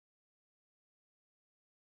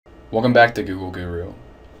Welcome back to Google Guru.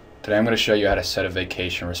 Today I'm going to show you how to set a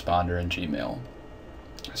vacation responder in Gmail.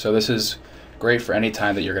 So this is great for any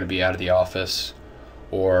time that you're going to be out of the office,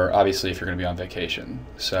 or obviously if you're going to be on vacation.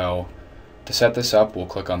 So to set this up, we'll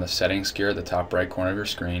click on the settings gear at the top right corner of your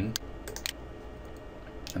screen,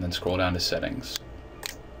 and then scroll down to settings.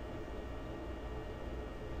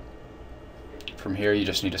 From here you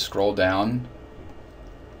just need to scroll down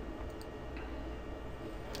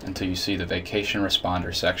until you see the vacation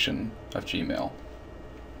responder section of Gmail.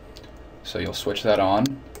 So you'll switch that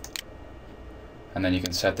on, and then you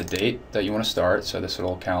can set the date that you want to start. So this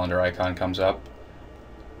little calendar icon comes up.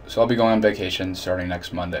 So I'll be going on vacation starting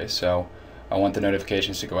next Monday, so I want the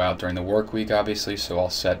notifications to go out during the work week, obviously, so I'll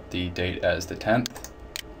set the date as the 10th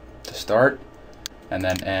to start and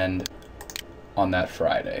then end on that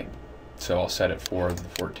Friday. So I'll set it for the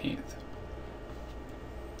 14th.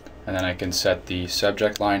 And then I can set the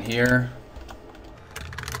subject line here,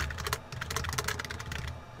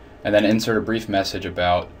 and then insert a brief message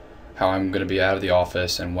about how I'm going to be out of the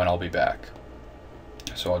office and when I'll be back.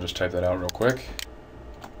 So I'll just type that out real quick.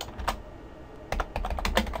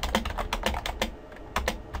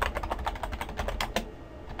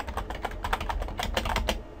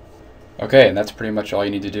 Okay, and that's pretty much all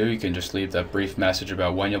you need to do. You can just leave that brief message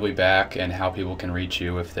about when you'll be back and how people can reach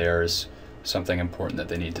you if there's something important that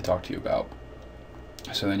they need to talk to you about.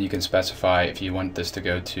 So then you can specify if you want this to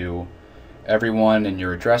go to everyone in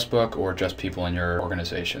your address book or just people in your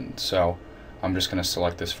organization. So I'm just going to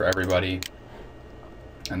select this for everybody,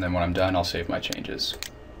 and then when I'm done I'll save my changes.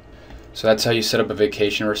 So that's how you set up a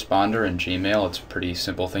vacation responder in Gmail. It's a pretty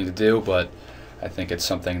simple thing to do, but I think it's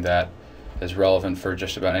something that is relevant for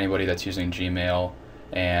just about anybody that's using Gmail,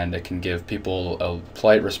 and it can give people a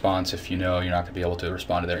polite response if you know you're not going to be able to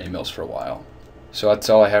respond to their emails for a while. So that's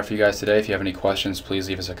all I have for you guys today. If you have any questions, please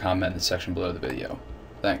leave us a comment in the section below the video.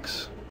 Thanks.